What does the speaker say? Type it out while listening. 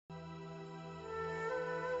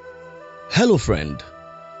Hello, friend.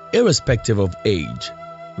 Irrespective of age,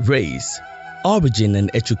 race, origin, and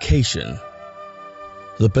education,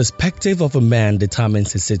 the perspective of a man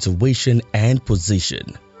determines his situation and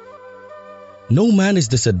position. No man is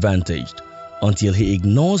disadvantaged until he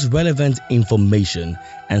ignores relevant information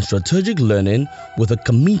and strategic learning with a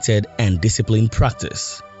committed and disciplined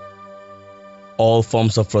practice. All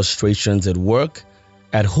forms of frustrations at work,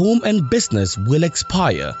 at home, and business will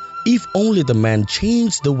expire if only the man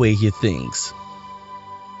changes the way he thinks.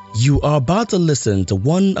 You are about to listen to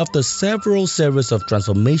one of the several series of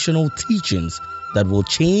transformational teachings that will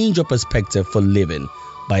change your perspective for living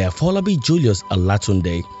by Afolabi Julius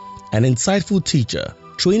Alatunde, an insightful teacher,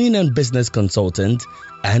 training and business consultant,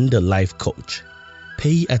 and a life coach.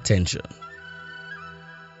 Pay attention.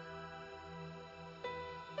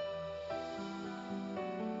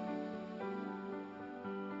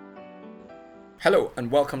 Hello and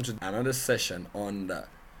welcome to another session on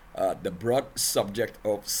the broad subject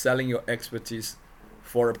of selling your expertise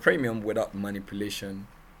for a premium without manipulation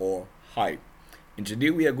or hype. And today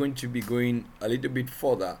we are going to be going a little bit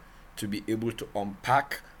further to be able to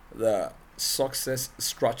unpack the success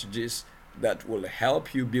strategies that will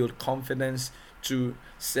help you build confidence to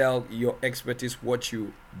sell your expertise, what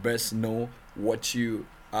you best know, what you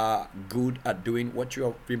are good at doing, what you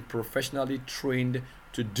have been professionally trained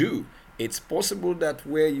to do. It's possible that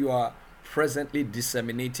where you are presently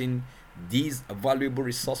disseminating these valuable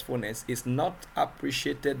resourcefulness is not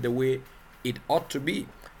appreciated the way it ought to be.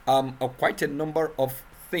 Quite a number of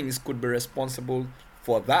things could be responsible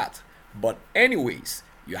for that. But anyways,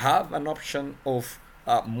 you have an option of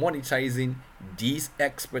monetizing this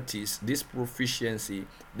expertise, this proficiency,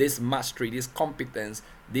 this mastery, this competence,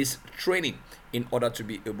 this training in order to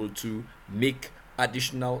be able to make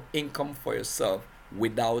additional income for yourself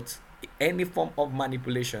without any form of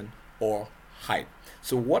manipulation or hype.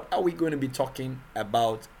 So what are we going to be talking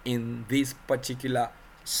about in this particular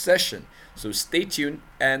session? So stay tuned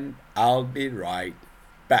and I'll be right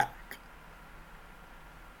back.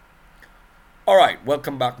 All right,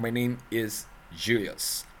 welcome back. My name is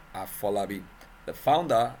Julius Afolabi, the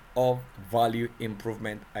founder of Value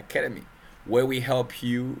Improvement Academy, where we help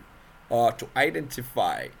you to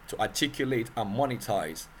identify, to articulate and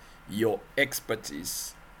monetize your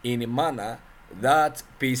expertise in a manner that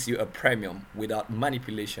pays you a premium without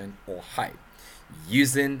manipulation or hype,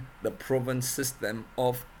 using the proven system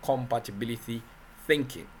of compatibility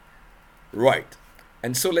thinking. Right.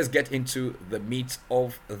 And so let's get into the meat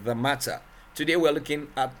of the matter. Today we're looking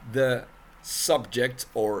at the subject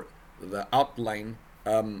or the outline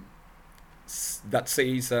that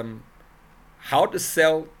says how to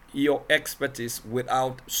sell your expertise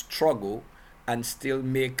without struggle and still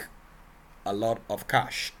make a lot of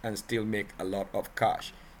cash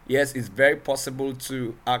Yes, it's very possible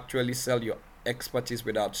to actually sell your expertise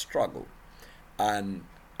without struggle and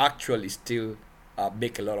actually still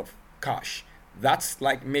make a lot of cash. That's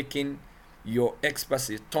like making your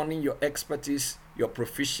expertise, turning your expertise, your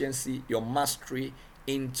proficiency, your mastery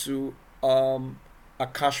into a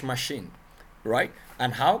cash machine, right?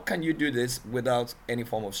 And how can you do this without any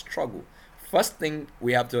form of struggle? First thing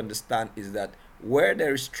we have to understand is that where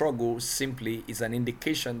there is struggle simply is an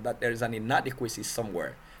indication that there is an inadequacy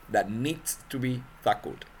somewhere that needs to be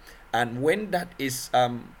tackled. And when that is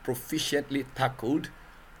proficiently tackled,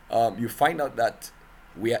 you find out that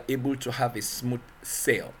we are able to have a smooth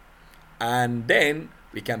sale. And then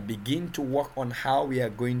we can begin to work on how we are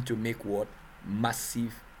going to make what?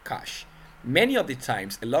 Massive cash. Many of the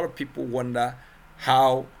times, a lot of people wonder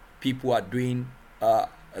how people are doing a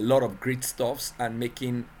lot of great stuffs and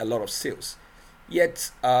making a lot of sales.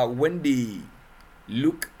 Yet, when they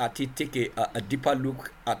look at it, take a deeper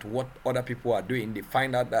look at what other people are doing, they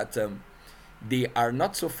find out that they are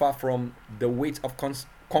not so far from the weight of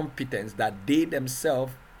competence that they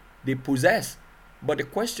themselves they possess. But the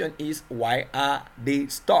question is, why are they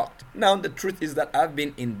stuck? Now, the truth is that I've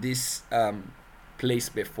been in this place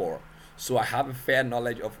before, so I have a fair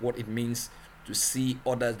knowledge of what it means to see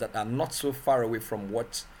others that are not so far away from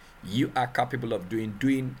what you are capable of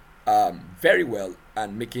doing very well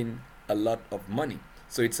and making a lot of money.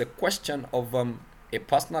 So it's a question of a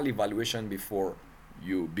personal evaluation before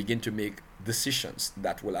you begin to make decisions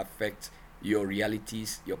that will affect your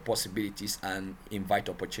realities, your possibilities, and invite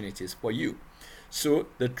opportunities for you. So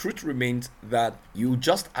the truth remains that you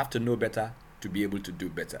just have to know better to be able to do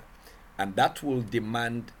better. And that will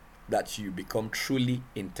demand that you become truly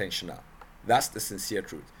intentional. That's the sincere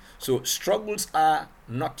truth. So struggles are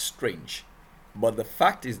not strange. But the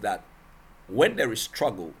fact is that when there is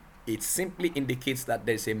struggle, it simply indicates that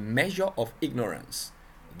there's a measure of ignorance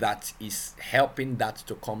that is helping that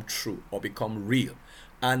to come true or become real.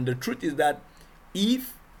 And the truth is that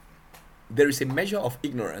if there is a measure of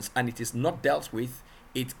ignorance and it is not dealt with,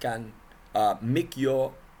 it can make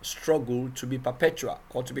your struggle to be perpetual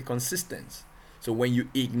or to be consistent. So when you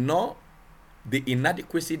ignore the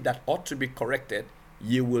inadequacy that ought to be corrected,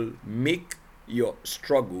 you will make your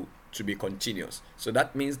struggle to be continuous. So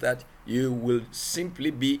that means that you will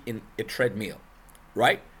simply be in a treadmill,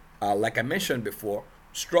 right? Like I mentioned before,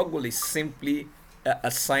 struggle is simply a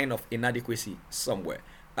sign of inadequacy somewhere.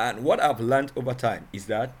 And what I've learned over time is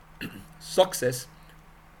that success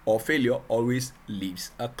or failure always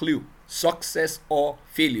leaves a clue. Success or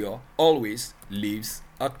failure always leaves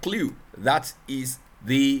a clue. That is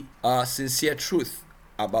the sincere truth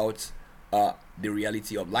about the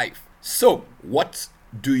reality of life. So, what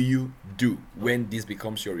do you do when this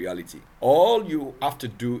becomes your reality? All you have to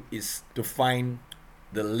do is to find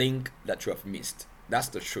the link that you have missed. That's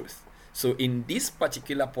the truth. So, in this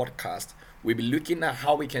particular podcast, we'll be looking at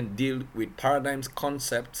how we can deal with paradigms,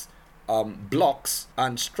 concepts, blocks,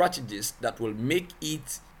 and strategies that will make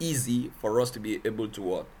it easy for us to be able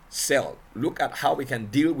to sell. Look at how we can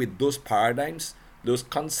deal with those paradigms, those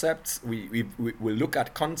concepts. We look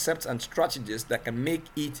at concepts and strategies that can make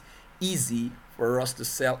it easy for us to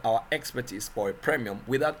sell our expertise for a premium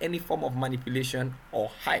without any form of manipulation or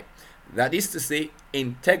hype. That is to say,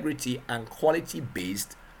 integrity and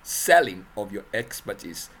quality-based selling of your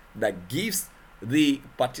expertise that gives the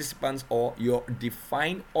participants or your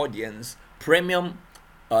defined audience premium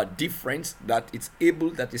difference that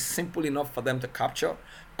is simple enough for them to capture,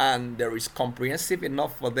 and there is comprehensive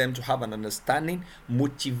enough for them to have an understanding,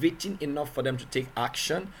 motivating enough for them to take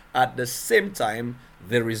action. At the same time,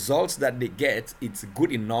 the results that they get, it's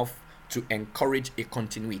good enough to encourage a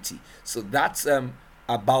continuity. So that's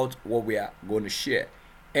about what we are going to share.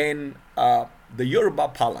 In the Yoruba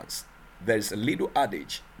parlance, there is a little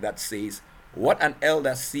adage that says, "What an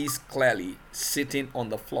elder sees clearly sitting on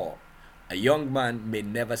the floor, a young man may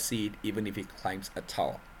never see it even if he climbs a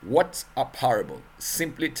tower." What's a parable?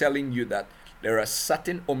 Simply telling you that there are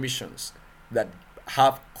certain omissions that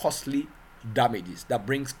have costly damages, that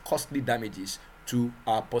brings costly damages to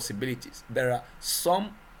our possibilities. There are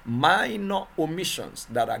some minor omissions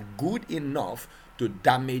that are good enough to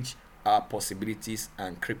damage our possibilities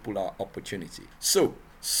and cripple our opportunity. So,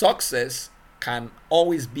 success can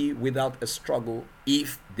always be without a struggle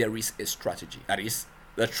if there is a strategy. That is,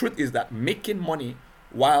 the truth is that making money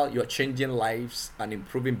while you're changing lives and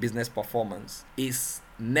improving business performance is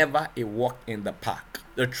never a walk in the park.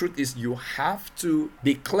 The truth is you have to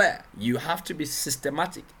be clear, you have to be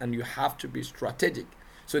systematic, and you have to be strategic.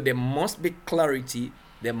 So there must be clarity,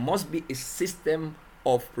 there must be a system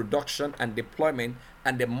of production and deployment,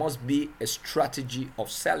 and there must be a strategy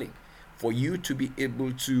of selling for you to be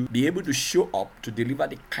able to show up to deliver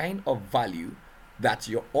the kind of value that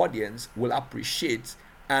your audience will appreciate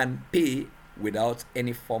and pay without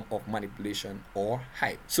any form of manipulation or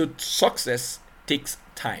hype. So success takes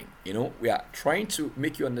time. We are trying to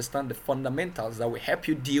make you understand the fundamentals that will help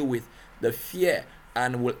you deal with the fear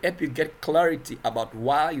and will help you get clarity about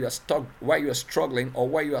why you are stuck, why you are struggling, or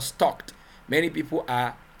why you are stuck. Many people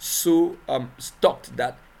are so stuck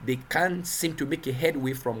that they can't seem to make a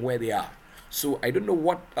headway from where they are. So I don't know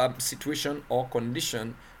what situation or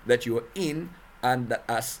condition that you're in and that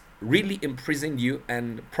has really imprisoned you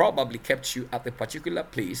and probably kept you at a particular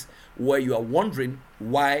place where you are wondering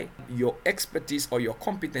why your expertise or your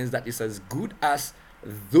competence that is as good as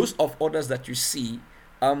those of others that you see,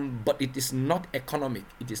 but it is not economic,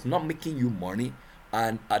 it is not making you money,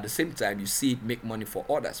 and at the same time you see it make money for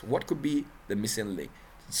others. What could be the missing link?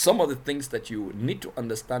 Some of the things that you need to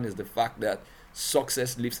understand is the fact that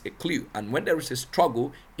success leaves a clue, and when there is a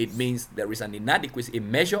struggle, it means there is an inadequacy, a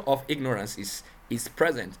measure of ignorance is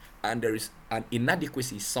present, and there is an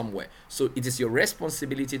inadequacy somewhere. So it is your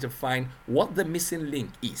responsibility to find what the missing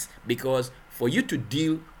link is, because for you to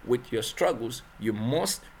deal with your struggles, you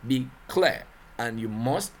must be clear and you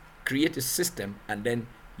must create a system, and then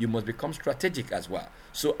you must become strategic as well.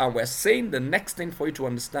 So, and we're saying the next thing for you to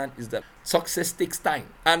understand is that success takes time,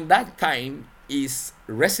 and that time is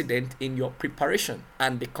resident in your preparation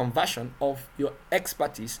and the conversion of your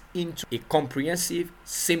expertise into a comprehensive,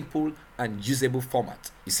 simple, and usable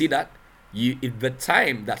format. You see that? If the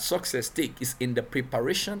time that success takes is in the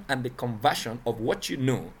preparation and the conversion of what you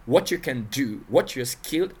know, what you can do, what you're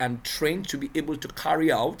skilled and trained to be able to carry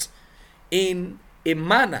out in a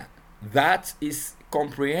manner that is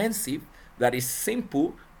comprehensive, that is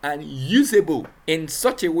simple and usable in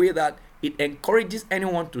such a way that it encourages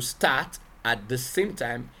anyone to start. At the same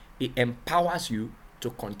time, it empowers you to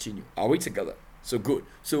continue. Are we together? So good.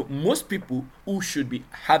 So most people who should be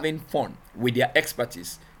having fun with their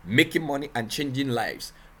expertise, making money and changing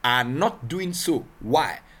lives, are not doing so.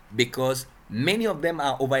 Why? Because many of them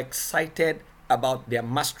are overexcited about their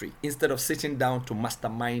mastery instead of sitting down to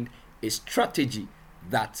mastermind a strategy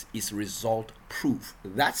that is result proof.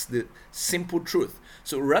 That's the simple truth.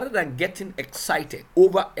 So rather than getting excited,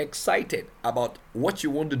 overexcited about what you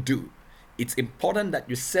want to do, it's important that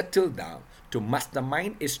you settle down to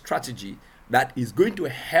mastermind a strategy that is going to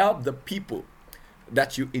help the people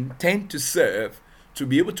that you intend to serve to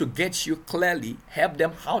be able to get you clearly, help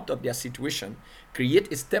them out of their situation,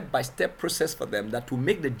 create a step-by-step process for them that will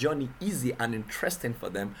make the journey easy and interesting for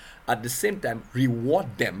them, at the same time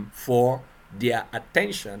reward them for their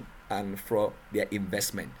attention and for their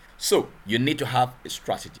investment. So you need to have a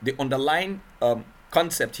strategy. The underlying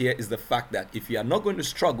concept here is the fact that if you are not going to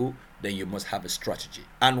struggle, then you must have a strategy.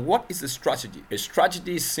 And what is a strategy? A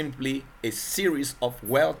strategy is simply a series of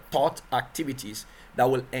well thought activities that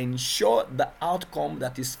will ensure the outcome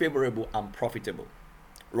that is favorable and profitable.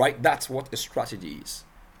 Right? That's what a strategy is.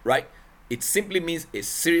 Right? It simply means a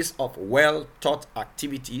series of well thought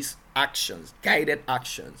activities, actions, guided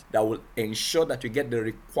actions that will ensure that you get the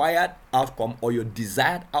required outcome or your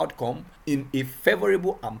desired outcome in a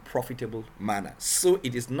favorable and profitable manner. So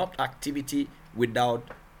it is not activity without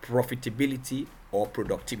profitability or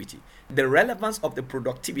productivity. The relevance of the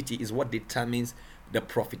productivity is what determines the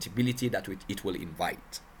profitability that it will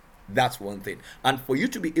invite. That's one thing. And for you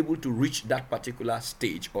to be able to reach that particular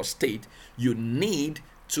stage or state, you need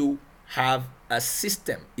to have a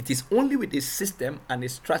system. It is only with a system and a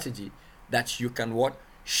strategy that you can what?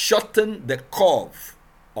 Shorten the curve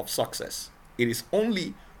of success. It is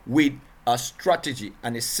only with a strategy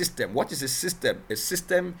and a system. What is a system? A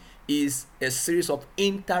system is a series of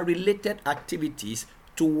interrelated activities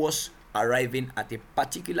towards arriving at a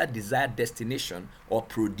particular desired destination or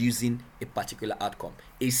producing a particular outcome.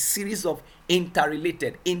 A series of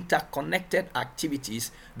interrelated, interconnected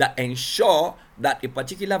activities that ensure that a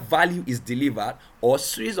particular value is delivered, or a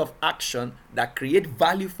series of action that create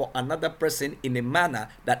value for another person in a manner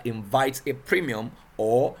that invites a premium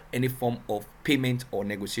or any form of payment or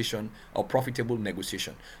negotiation or profitable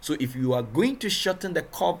negotiation. So if you are going to shorten the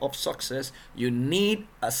curve of success, you need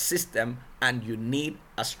a system and you need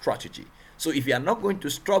a strategy. So if you are not going to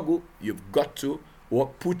struggle, you've got to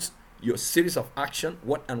put your series of action,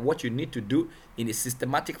 what you need to do in a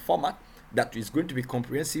systematic format that is going to be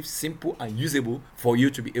comprehensive, simple, and usable for you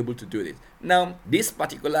to be able to do this. Now, this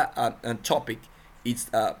particular topic is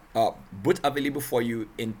both available for you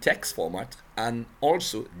in text format, and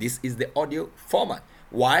also this is the audio format.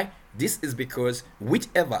 Why? This is because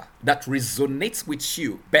whichever that resonates with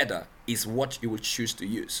you better is what you will choose to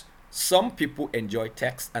use. Some people enjoy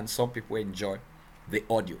text and some people enjoy the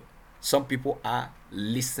audio. Some people are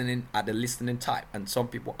listening at the listening type and some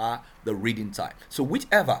people are the reading type. So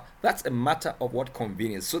whichever, that's a matter of what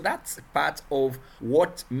convenience. So that's part of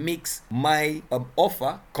what makes my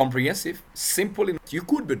offer comprehensive, simple. You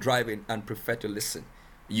could be driving and prefer to listen.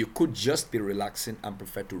 You could just be relaxing and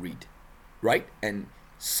prefer to read, right? And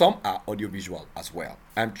some are audiovisual as well.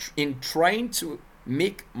 And in trying to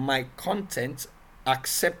make my content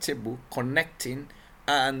acceptable, connecting,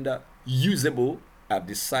 and usable, I've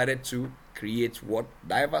decided to create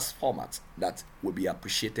diverse formats that will be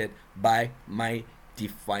appreciated by my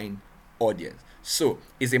defined audience. So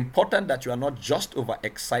it's important that you are not just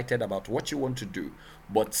overexcited about what you want to do,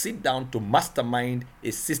 but sit down to mastermind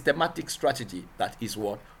a systematic strategy that is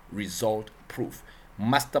result proof.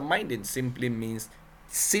 Masterminding simply means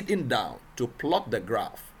sitting down to plot the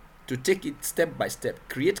graph, to take it step by step,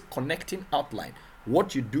 create connecting outline.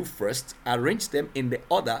 What you do first, arrange them in the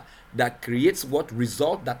order that creates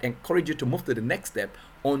result that encourage you to move to the next step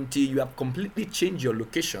until you have completely changed your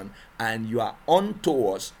location and you are on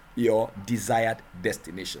towards your desired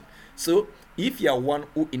destination. So if you are one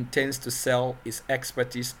who intends to sell his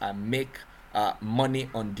expertise and make money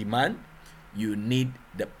on demand, you need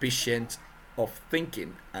the patience of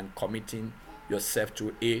thinking and committing yourself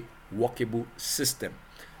to a workable system,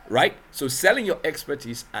 right? So selling your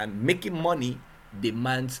expertise and making money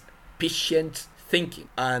demands patient thinking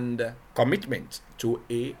and commitment to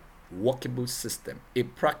a workable system, a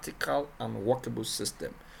practical and workable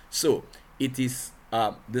system. So it is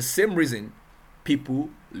the same reason people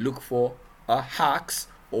look for hacks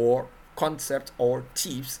or concepts or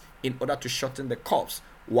tips in order to shorten the curves.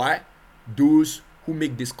 Why? Those who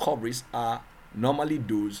make discoveries are normally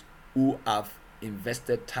those who have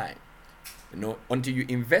invested time. Until you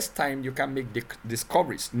invest time, you can make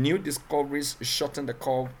discoveries. New discoveries shorten the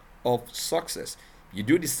curve of success. You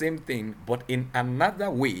do the same thing, but in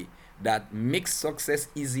another way that makes success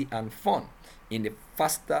easy and fun in a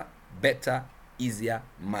faster, better, easier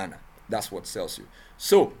manner. That's what sells you.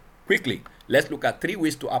 So, quickly, let's look at 3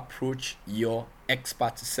 ways to approach your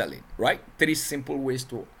expert selling, right? 3 simple ways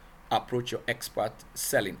to approach your expert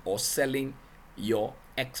selling or selling your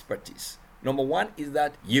expertise. Number 1 is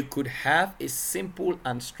that you could have a simple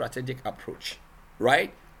and strategic approach,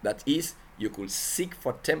 right? That is, you could seek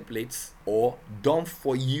for templates or done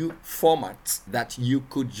for you formats that you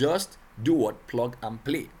could just do what? Plug and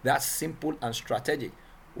play. That's simple and strategic.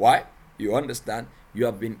 Why? You understand? You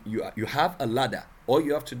have a ladder. All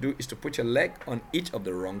you have to do is to put your leg on each of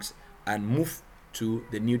the rungs and move to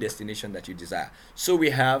the new destination that you desire. So we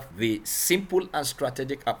have the simple and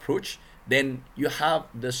strategic approach. Then you have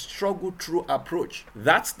the struggle through approach.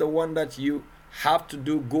 That's the one that you have to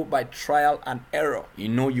go by trial and error.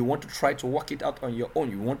 You want to try to work it out on your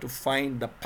own. You want to find the